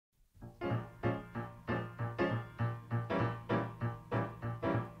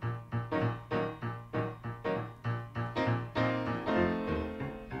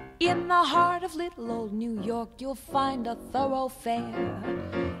In the heart of little old New York, you'll find a thoroughfare.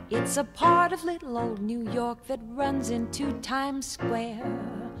 It's a part of little old New York that runs into Times Square.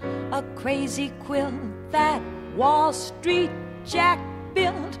 A crazy quilt that Wall Street Jack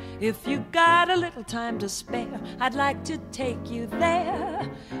built. If you got a little time to spare, I'd like to take you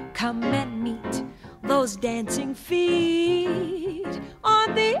there. Come and meet those dancing feet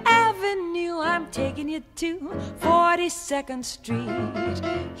on the avenue. I'm taking you to 42nd Street.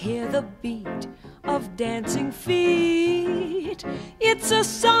 Hear the beat of dancing feet. It's a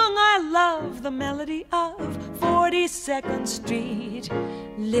song I love, the melody of 42nd Street.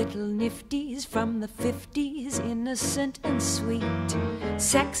 Little nifties from the 50s, innocent and sweet.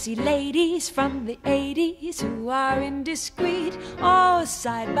 Sexy ladies from the 80s who are indiscreet. Oh,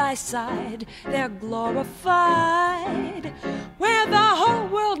 side by side, they're glorified. Where the whole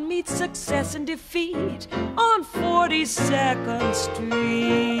world meets success and defeat on 42nd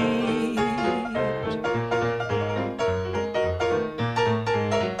Street.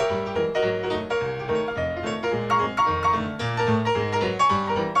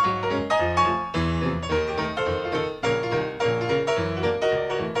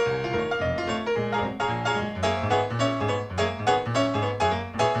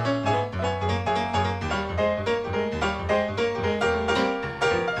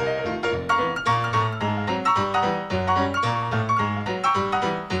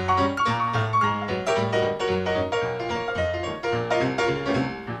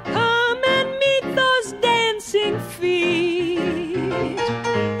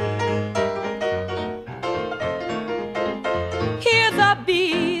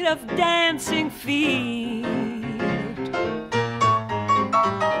 Of dancing feet.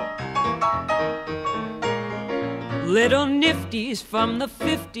 Little nifties from the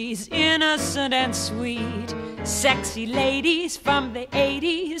 50s, innocent and sweet. Sexy ladies from the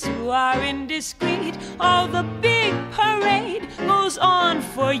 80s who are indiscreet. Oh, the big parade goes on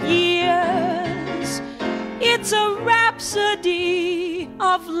for years. It's a rhapsody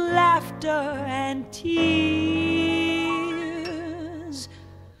of laughter and tears.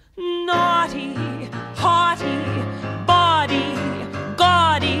 Naughty, haughty, bawdy,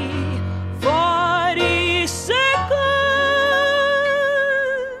 gaudy,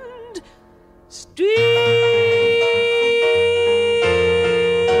 42nd Street.